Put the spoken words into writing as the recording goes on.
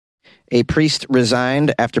A priest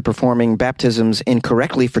resigned after performing baptisms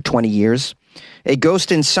incorrectly for 20 years. A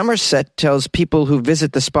ghost in Somerset tells people who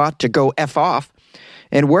visit the spot to go F off.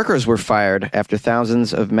 And workers were fired after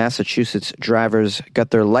thousands of Massachusetts drivers got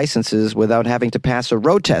their licenses without having to pass a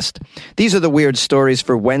road test. These are the weird stories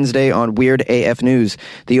for Wednesday on Weird AF News,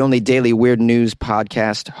 the only daily weird news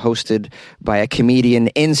podcast hosted by a comedian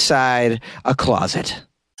inside a closet.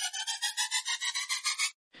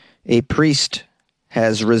 A priest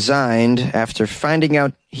has resigned after finding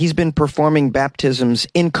out he's been performing baptisms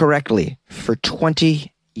incorrectly for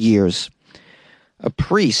 20 years. A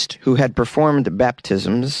priest who had performed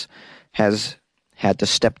baptisms has had to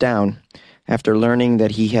step down after learning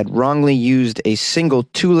that he had wrongly used a single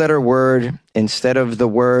two-letter word instead of the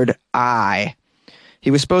word I.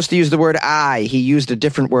 He was supposed to use the word I. He used a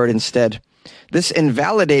different word instead. This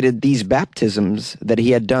invalidated these baptisms that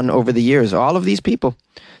he had done over the years. All of these people.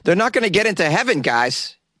 They're not going to get into heaven,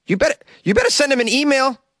 guys. You better send them an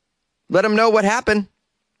email. Let them know what happened.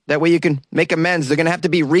 That way you can make amends. They're going to have to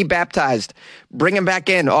be rebaptized. Bring them back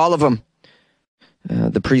in, all of them.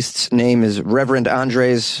 The priest's name is Reverend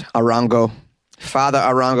Andres Arango. Father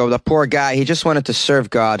Arango, the poor guy, he just wanted to serve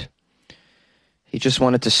God. He just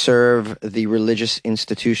wanted to serve the religious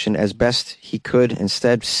institution as best he could,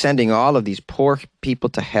 instead sending all of these poor people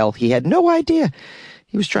to hell. He had no idea.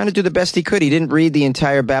 He was trying to do the best he could. He didn't read the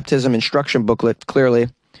entire baptism instruction booklet clearly.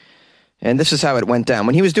 And this is how it went down.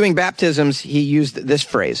 When he was doing baptisms, he used this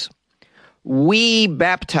phrase. We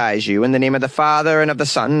baptize you in the name of the Father and of the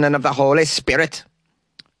Son and of the Holy Spirit.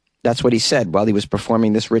 That's what he said while he was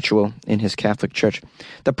performing this ritual in his Catholic church.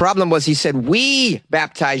 The problem was he said, we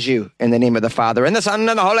baptize you in the name of the Father and the Son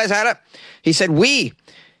and the Holy Spirit. He said, we.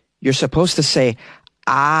 You're supposed to say,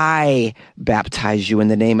 I baptize you in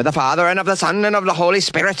the name of the Father and of the Son and of the Holy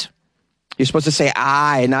Spirit. You're supposed to say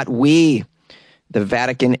I, not we. The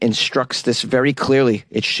Vatican instructs this very clearly.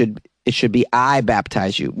 It should be I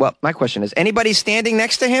baptize you. Well, my question is, anybody standing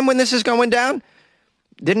next to him when this is going down?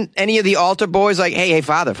 Didn't any of the altar boys like, hey,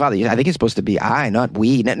 Father, I think it's supposed to be I, not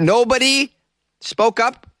we. Nobody spoke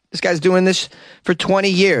up. This guy's doing this for 20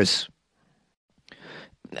 years.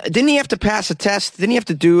 Didn't he have to pass a test? Didn't he have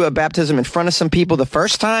to do a baptism in front of some people the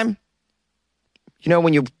first time? You know,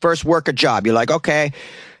 when you first work a job, you're like, okay,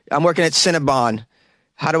 I'm working at Cinnabon.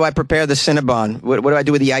 How do I prepare the Cinnabon? What do I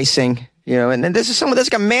do with the icing? You know, and there's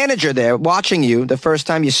like a manager there watching you the first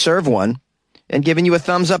time you serve one and giving you a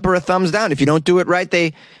thumbs up or a thumbs down. If you don't do it right,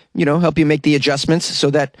 they, help you make the adjustments so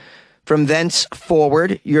that from thence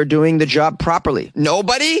forward, you're doing the job properly.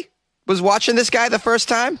 Nobody was watching this guy the first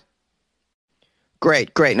time?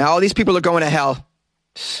 Great. Now all these people are going to hell.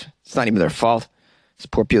 It's not even their fault. It's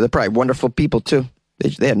poor people. They're probably wonderful people too.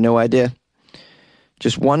 They had no idea.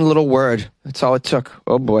 Just one little word. That's all it took.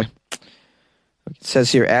 Oh, boy. It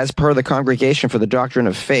says here, as per the Congregation for the Doctrine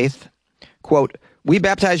of Faith, quote, we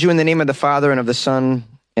baptize you in the name of the Father and of the Son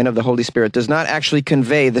and of the Holy Spirit does not actually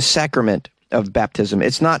convey the sacrament of baptism.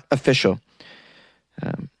 It's not official.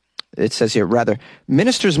 It says here, rather,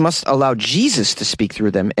 ministers must allow Jesus to speak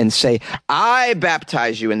through them and say, I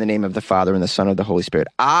baptize you in the name of the Father and the Son and of the Holy Spirit.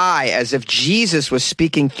 I, as if Jesus was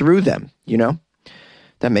speaking through them,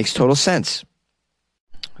 That makes total sense.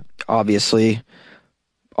 Obviously,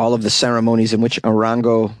 all of the ceremonies in which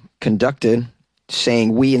Arango conducted,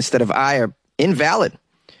 saying we instead of I, are invalid.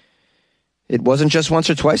 It wasn't just once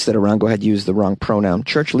or twice that Arango had used the wrong pronoun.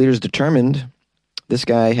 Church leaders determined this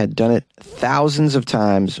guy had done it thousands of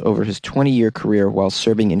times over his 20-year career while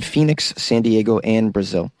serving in Phoenix, San Diego, and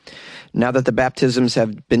Brazil. Now that the baptisms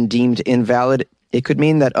have been deemed invalid, it could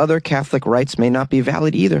mean that other Catholic rites may not be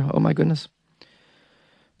valid either. Oh, my goodness.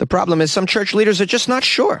 The problem is some church leaders are just not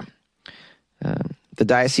sure. The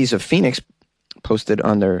Diocese of Phoenix posted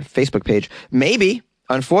on their Facebook page, maybe,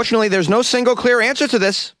 unfortunately, there's no single clear answer to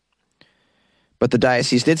this. But the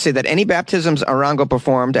diocese did say that any baptisms Arango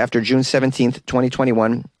performed after June 17th,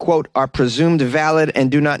 2021, quote, are presumed valid and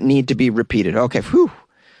do not need to be repeated. Okay, whew.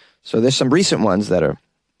 So there's some recent ones that are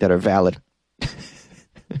valid.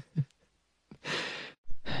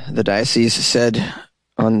 The diocese said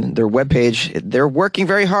on their webpage, they're working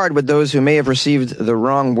very hard with those who may have received the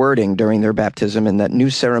wrong wording during their baptism and that new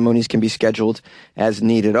ceremonies can be scheduled as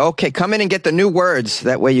needed. Okay, come in and get the new words.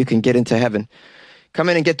 That way you can get into heaven. Come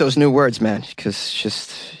in and get those new words, man, because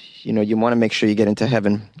just, you want to make sure you get into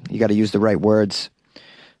heaven. You got to use the right words.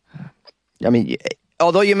 I mean,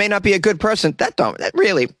 although you may not be a good person, that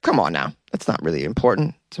really, come on now. That's not really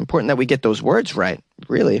important. It's important that we get those words right,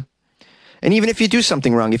 really. And even if you do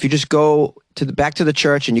something wrong, if you just go back to the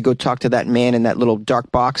church and you go talk to that man in that little dark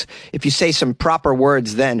box, if you say some proper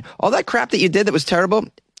words then, all that crap that you did that was terrible,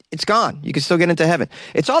 it's gone. You can still get into heaven.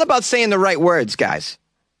 It's all about saying the right words, guys.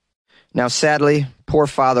 Now, sadly, poor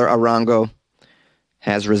Father Arango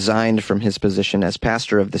has resigned from his position as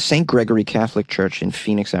pastor of the St. Gregory Catholic Church in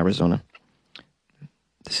Phoenix, Arizona.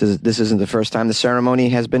 This isn't the first time the ceremony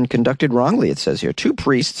has been conducted wrongly, it says here. 2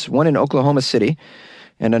 priests, one in Oklahoma City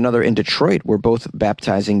and another in Detroit, were both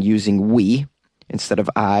baptizing using we instead of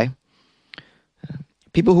I.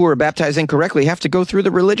 People who are baptized incorrectly have to go through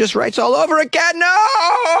the religious rites all over again.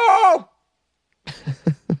 No!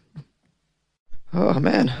 Oh,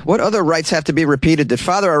 man. What other rites have to be repeated? Did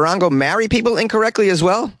Father Arango marry people incorrectly as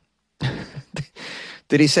well?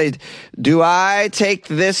 Did he say, do I take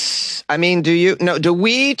this? I mean, do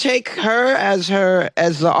we take her as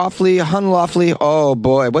the awfully, unlawfully? Oh,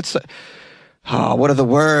 boy. What are the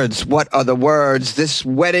words? What are the words? This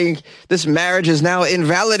marriage is now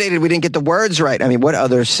invalidated. We didn't get the words right. I mean, what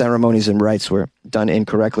other ceremonies and rites were done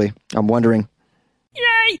incorrectly? I'm wondering.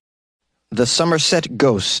 Yay! The Somerset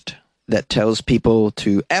ghost that tells people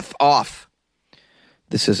to F off.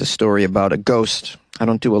 This is a story about a ghost. I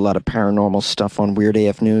don't do a lot of paranormal stuff on Weird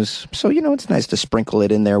AF News, so, it's nice to sprinkle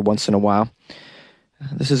it in there once in a while.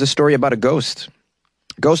 This is a story about a ghost.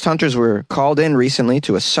 Ghost hunters were called in recently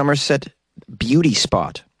to a Somerset beauty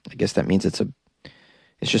spot. I guess that means it's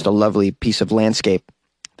just a lovely piece of landscape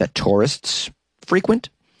that tourists frequent.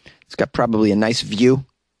 It's got probably a nice view.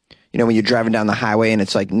 When you're driving down the highway and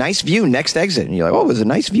it's like, nice view, next exit. And you're like, oh, there's a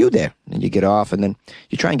nice view there. And you get off and then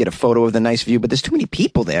you try and get a photo of the nice view, but there's too many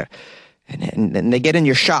people there. And they get in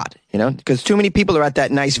your shot, because too many people are at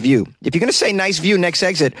that nice view. If you're going to say nice view, next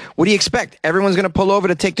exit, what do you expect? Everyone's going to pull over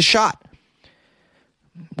to take the shot.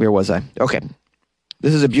 Where was I? Okay.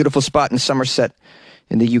 This is a beautiful spot in Somerset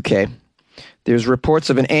in the UK. There's reports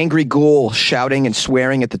of an angry ghoul shouting and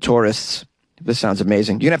swearing at the tourists. This sounds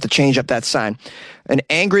amazing. You're going to have to change up that sign. An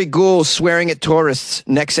angry ghoul swearing at tourists,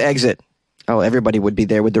 next exit. Oh, everybody would be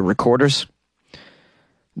there with the recorders.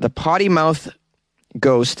 The potty mouth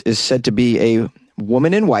ghost is said to be a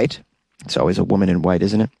woman in white. It's always a woman in white,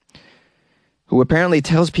 isn't it? Who apparently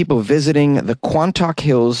tells people visiting the Quantock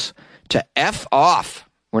Hills to F off.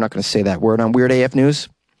 We're not going to say that word on Weird AF News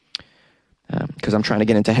because I'm trying to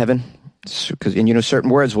get into heaven. And certain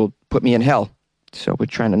words will put me in hell. So we're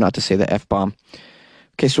trying not to say the F-bomb.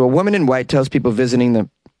 Okay, so a woman in white tells people visiting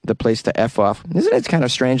the place to F off. Isn't it kind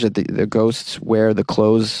of strange that the ghosts wear the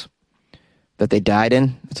clothes that they died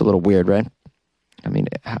in? It's a little weird, right? I mean,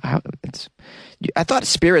 I thought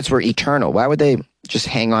spirits were eternal. Why would they just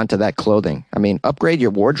hang on to that clothing? I mean, upgrade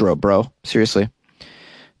your wardrobe, bro. Seriously.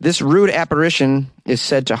 This rude apparition is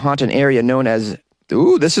said to haunt an area known as,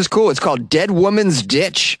 ooh, this is cool. It's called Dead Woman's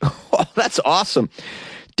Ditch. Oh, that's awesome.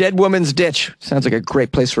 Dead Woman's Ditch. Sounds like a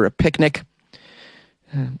great place for a picnic.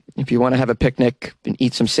 If you want to have a picnic and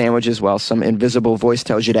eat some sandwiches while some invisible voice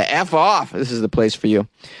tells you to F off, this is the place for you.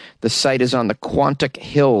 The site is on the Quantock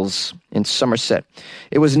Hills in Somerset.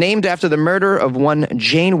 It was named after the murder of one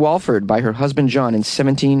Jane Walford by her husband John in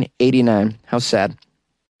 1789. How sad.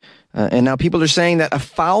 And now people are saying that a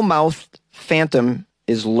foul-mouthed phantom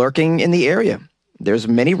is lurking in the area. There's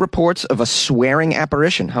many reports of a swearing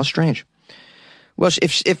apparition. How strange. Well,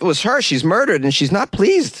 if it was her, she's murdered and she's not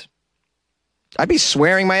pleased. I'd be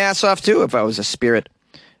swearing my ass off too if I was a spirit.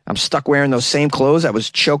 I'm stuck wearing those same clothes I was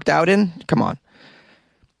choked out in. Come on.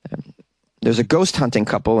 There's a ghost hunting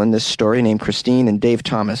couple in this story named Christine and Dave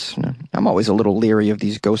Thomas. I'm always a little leery of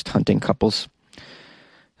these ghost hunting couples.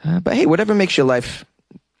 But hey, whatever makes your life,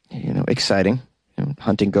 exciting.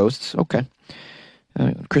 Hunting ghosts, okay.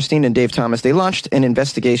 Christine and Dave Thomas, they launched an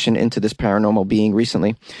investigation into this paranormal being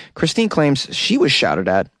recently. Christine claims she was shouted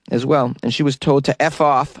at as well, and she was told to F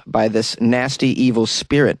off by this nasty, evil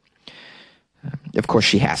spirit. Of course,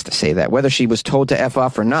 she has to say that, whether she was told to F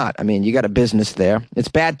off or not. I mean, you got a business there. It's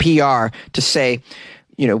bad PR to say,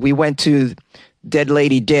 we went to Dead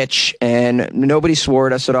Lady Ditch and nobody swore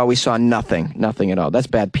at us at all. We saw nothing at all. That's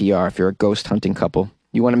bad PR if you're a ghost hunting couple.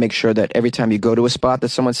 You want to make sure that every time you go to a spot that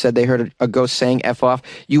someone said they heard a ghost saying F off,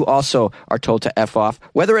 you also are told to F off,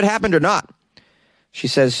 whether it happened or not. She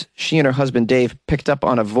says she and her husband Dave picked up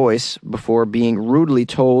on a voice before being rudely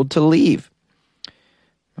told to leave.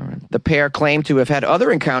 All right. The pair claimed to have had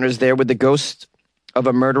other encounters there with the ghost of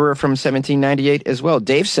a murderer from 1798 as well.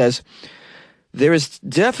 Dave says, there is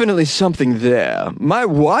definitely something there. My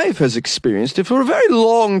wife has experienced it for a very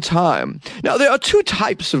long time. Now, there are 2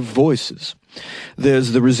 types of voices.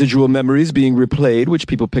 There's the residual memories being replayed, which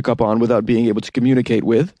people pick up on without being able to communicate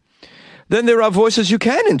with. Then there are voices you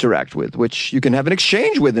can interact with, which you can have an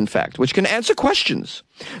exchange with, in fact, which can answer questions.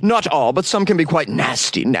 Not all, but some can be quite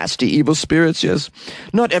nasty, nasty evil spirits, yes.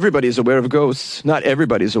 Not everybody is aware of ghosts. Not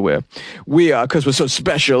everybody's aware. We are, because we're so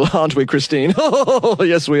special, aren't we, Christine? Oh,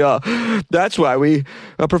 yes, we are. That's why we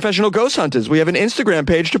are professional ghost hunters. We have an Instagram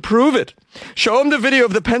page to prove it. Show them the video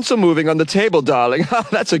of the pencil moving on the table, darling.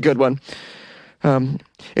 That's a good one.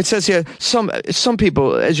 It says here, some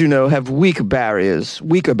people, as you know, have weaker barriers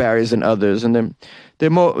than others, and they're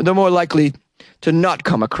more likely to not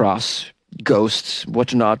come across ghosts,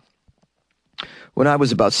 whatnot. When I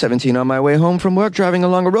was about 17 on my way home from work, driving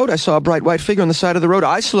along a road, I saw a bright white figure on the side of the road.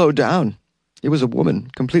 I slowed down. It was a woman,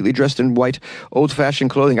 completely dressed in white, old-fashioned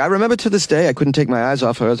clothing. I remember to this day I couldn't take my eyes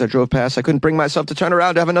off her as I drove past. I couldn't bring myself to turn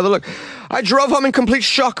around to have another look. I drove home in complete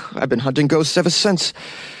shock. I've been hunting ghosts ever since.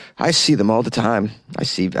 I see them all the time.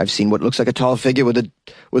 I've seen what looks like a tall figure with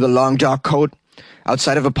a long dark coat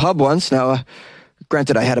outside of a pub once. Now,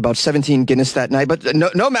 granted, I had about 17 Guinness that night, but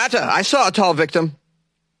no matter. I saw a tall victim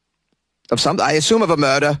of something. I assume of a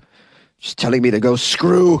murder. Just telling me to go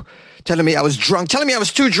screw. Telling me I was drunk. Telling me I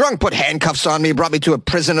was too drunk. Put handcuffs on me. Brought me to a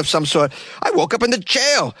prison of some sort. I woke up in the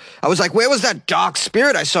jail. I was like, where was that dark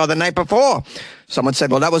spirit I saw the night before? Someone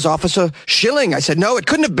said, well, that was Officer Schilling. I said, no, it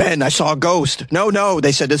couldn't have been. I saw a ghost. No.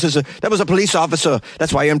 They said, that was a police officer.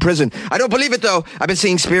 That's why you're in prison. I don't believe it, though. I've been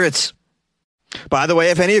seeing spirits. By the way,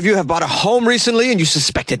 if any of you have bought a home recently and you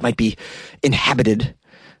suspect it might be inhabited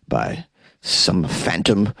by some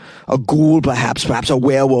phantom, a ghoul, perhaps a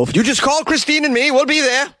werewolf, you just call Christine and me. We'll be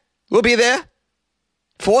there. We'll be there.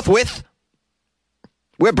 Forthwith.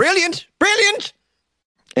 We're brilliant. Brilliant.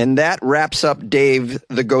 And that wraps up Dave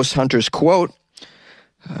the Ghost Hunter's quote.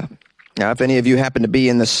 Now, if any of you happen to be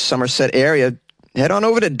in the Somerset area, head on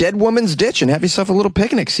over to Dead Woman's Ditch and have yourself a little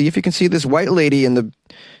picnic. See if you can see this white lady in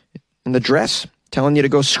the dress telling you to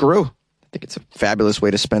go screw. I think it's a fabulous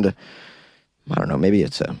way to spend maybe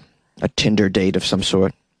it's a Tinder date of some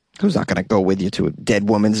sort. Who's not going to go with you to a Dead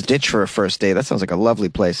Woman's Ditch for a first date? That sounds like a lovely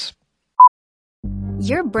place.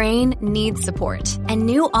 Your brain needs support, and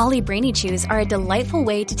new Ollie Brainy Chews are a delightful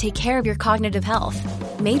way to take care of your cognitive health.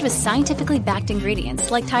 Made with scientifically backed ingredients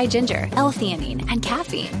like Thai ginger, L-theanine, and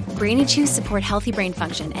caffeine, Brainy Chews support healthy brain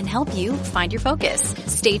function and help you find your focus,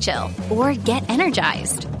 stay chill, or get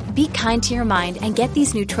energized. Be kind to your mind and get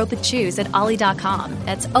these nootropic chews at ollie.com.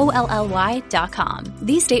 That's OLLY.com.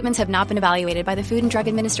 These statements have not been evaluated by the Food and Drug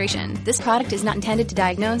Administration. This product is not intended to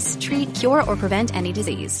diagnose, treat, cure, or prevent any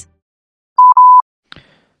disease.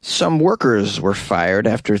 Some workers were fired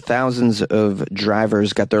after thousands of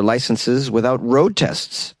drivers got their licenses without road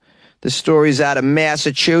tests. The story's out of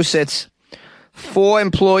Massachusetts. 4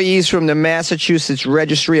 employees from the Massachusetts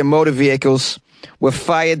Registry of Motor Vehicles were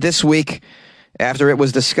fired this week after it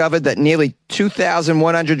was discovered that nearly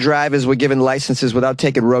 2,100 drivers were given licenses without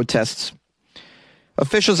taking road tests.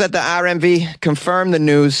 Officials at the RMV confirmed the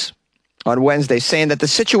news on Wednesday, saying that the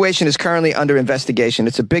situation is currently under investigation.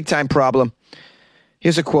 It's a big-time problem.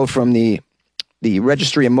 Here's a quote from the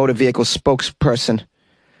Registry of Motor Vehicles spokesperson.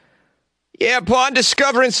 Yeah, upon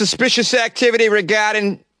discovering suspicious activity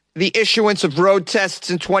regarding the issuance of road tests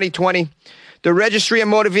in 2020, the Registry of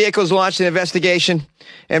Motor Vehicles launched an investigation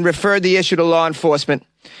and referred the issue to law enforcement.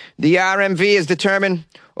 The RMV has determined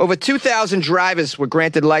over 2,000 drivers were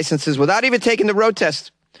granted licenses without even taking the road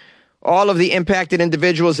test. All of the impacted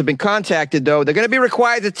individuals have been contacted, though. They're going to be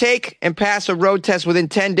required to take and pass a road test within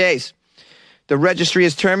 10 days. The registry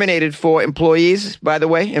is terminated for employees, by the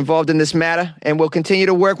way, involved in this matter, and will continue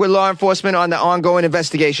to work with law enforcement on the ongoing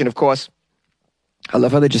investigation, of course. I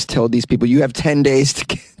love how they just told these people, you have 10 days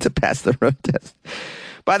to pass the road test.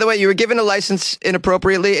 By the way, you were given a license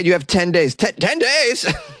inappropriately, and you have 10 days. 10 days?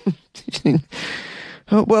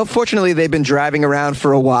 Well, fortunately, they've been driving around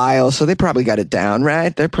for a while, so they probably got it down,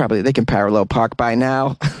 right? They can parallel park by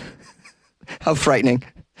now. How frightening.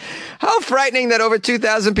 How frightening that over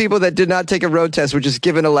 2,000 people that did not take a road test were just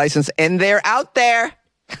given a license, and they're out there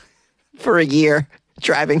for a year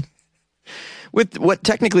driving with what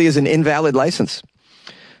technically is an invalid license.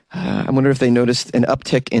 I wonder if they noticed an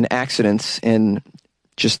uptick in accidents and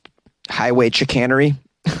just highway chicanery.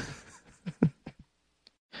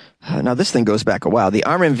 Now, this thing goes back a while. The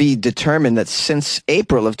RMV determined that since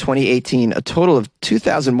April of 2018, a total of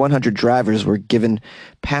 2,100 drivers were given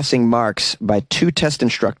passing marks by 2 test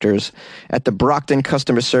instructors at the Brockton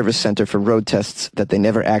Customer Service Center for road tests that they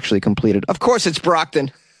never actually completed. Of course it's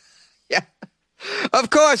Brockton. Yeah.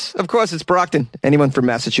 Of course it's Brockton. Anyone from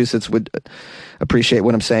Massachusetts would appreciate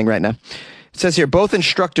what I'm saying right now. It says here, both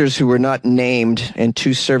instructors who were not named and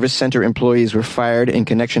 2 service center employees were fired in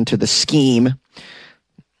connection to the scheme.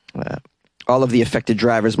 All of the affected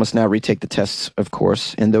drivers must now retake the tests, of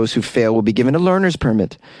course, and those who fail will be given a learner's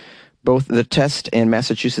permit. Both the test and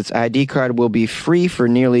Massachusetts ID card will be free for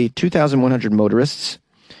nearly 2,100 motorists.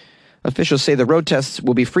 Officials say the road tests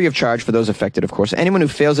will be free of charge for those affected, of course. Anyone who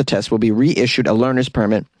fails a test will be reissued a learner's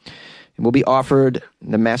permit and will be offered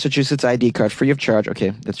the Massachusetts ID card free of charge. Okay,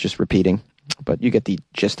 that's just repeating, but you get the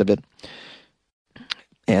gist of it.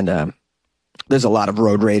 And there's a lot of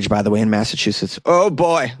road rage, by the way, in Massachusetts. Oh,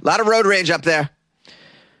 boy, a lot of road rage up there.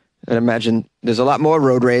 I'd imagine there's a lot more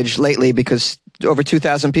road rage lately because over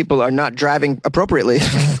 2,000 people are not driving appropriately.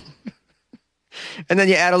 And then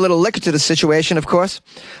you add a little liquor to the situation, of course.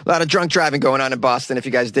 A lot of drunk driving going on in Boston, if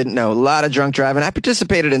you guys didn't know. A lot of drunk driving. I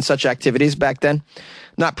participated in such activities back then.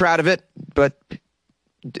 Not proud of it, but,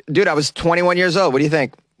 dude, I was 21 years old. What do you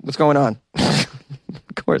think? What's going on?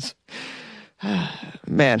 Of course.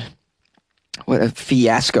 Man, what a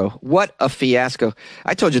fiasco. What a fiasco.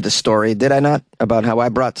 I told you the story, did I not? About how I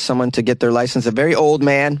brought someone to get their license, a very old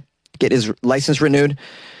man, get his license renewed.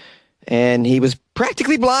 And he was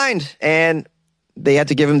practically blind. And they had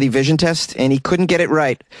to give him the vision test, and he couldn't get it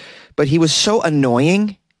right. But he was so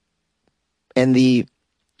annoying, and the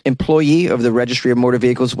employee of the Registry of Motor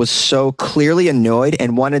Vehicles was so clearly annoyed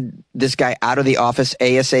and wanted this guy out of the office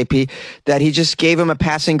ASAP that he just gave him a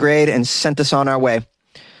passing grade and sent us on our way.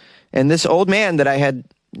 And this old man that I had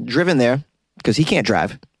driven there, because he can't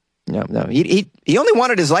drive. No, he only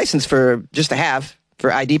wanted his license for just to have,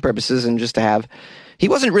 for ID purposes and just to have. He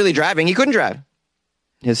wasn't really driving. He couldn't drive.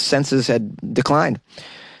 His senses had declined.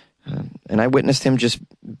 And I witnessed him just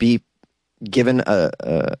be given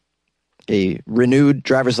a renewed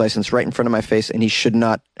driver's license right in front of my face, and he should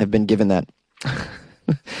not have been given that.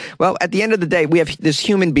 Well, at the end of the day, we have this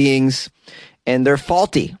human beings, and they're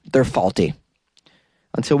faulty. They're faulty.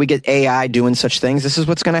 Until we get AI doing such things, this is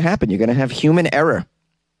what's going to happen. You're going to have human error.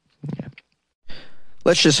 Yeah.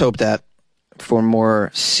 Let's just hope that for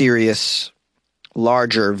more serious,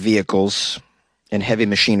 larger vehicles and heavy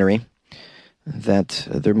machinery, that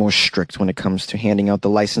they're more strict when it comes to handing out the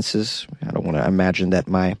licenses. I don't want to imagine that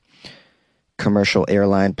my commercial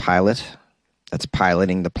airline pilot that's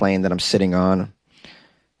piloting the plane that I'm sitting on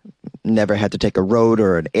never had to take a road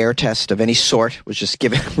or an air test of any sort, was just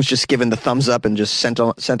given the thumbs up and just sent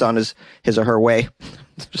on his or her way.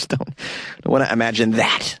 Just don't want to imagine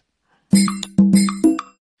that.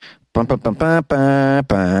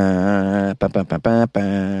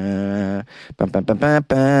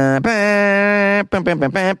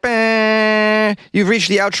 You've reached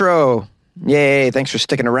the outro. Yay, thanks for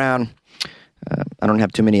sticking around. I don't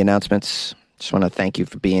have too many announcements. Just want to thank you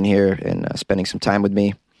for being here and spending some time with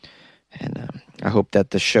me. And I hope that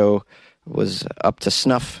the show was up to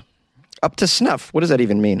snuff. Up to snuff? What does that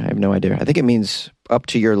even mean? I have no idea. I think it means up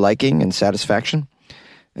to your liking and satisfaction.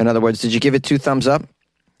 In other words, did you give it 2 thumbs up?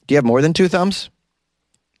 Do you have more than 2 thumbs?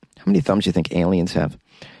 How many thumbs do you think aliens have?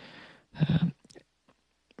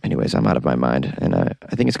 Anyways, I'm out of my mind. And I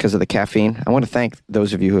think it's because of the caffeine. I want to thank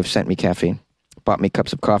those of you who have sent me caffeine. Bought me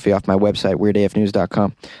cups of coffee off my website,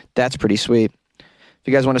 weirdafnews.com. That's pretty sweet. If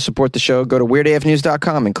you guys want to support the show, go to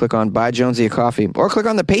weirdafnews.com and click on Buy Jonesy a Coffee. Or click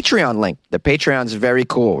on the Patreon link. The Patreon's very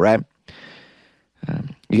cool, right?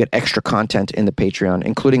 You get extra content in the Patreon,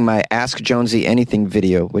 including my Ask Jonesy Anything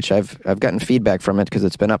video, which I've gotten feedback from it because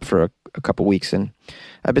it's been up for a couple weeks, and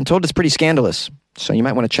I've been told it's pretty scandalous. So you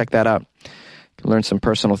might want to check that out. You can learn some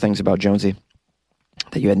personal things about Jonesy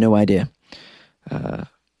that you had no idea.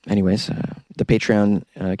 Anyways, the Patreon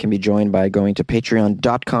can be joined by going to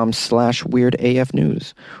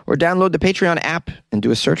patreon.com/weirdafnews or download the Patreon app and do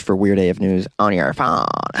a search for Weird AF News on your phone.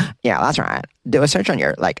 Yeah, that's right. Do a search on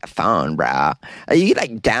your phone, bro. You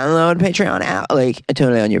can download Patreon app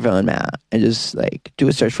totally on your phone, man, and just do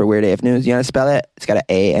a search for Weird AF News. You want to spell it? It's got an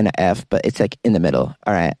A and an F, but it's in the middle.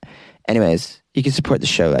 All right. Anyways, you can support the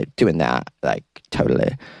show doing that,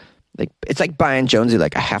 totally. It's like buying Jonesy a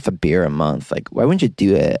half a beer a month. Why wouldn't you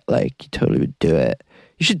do it? You totally would do it.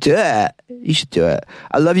 You should do it. You should do it.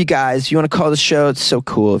 I love you guys. You want to call the show? It's so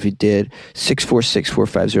cool if you did.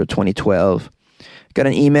 646-450-2012. Got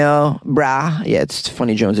an email? Brah. Yeah, it's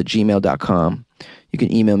funnyjones@gmail.com. You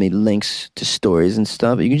can email me links to stories and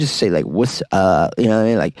stuff. You can just say, what's up? You know what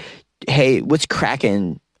I mean? Hey, what's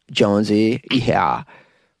cracking, Jonesy? Yeah.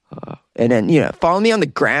 And then, follow me on the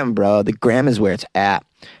gram, bro. The gram is where it's at.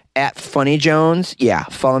 At Funny Jones, yeah,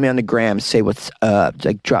 follow me on the gram, say what's up,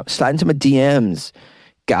 slide into my DMs,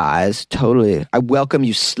 guys, totally. I welcome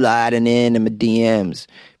you sliding into my DMs,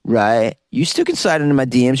 right? You still can slide into my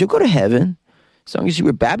DMs, you'll go to heaven, as long as you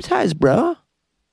were baptized, bro.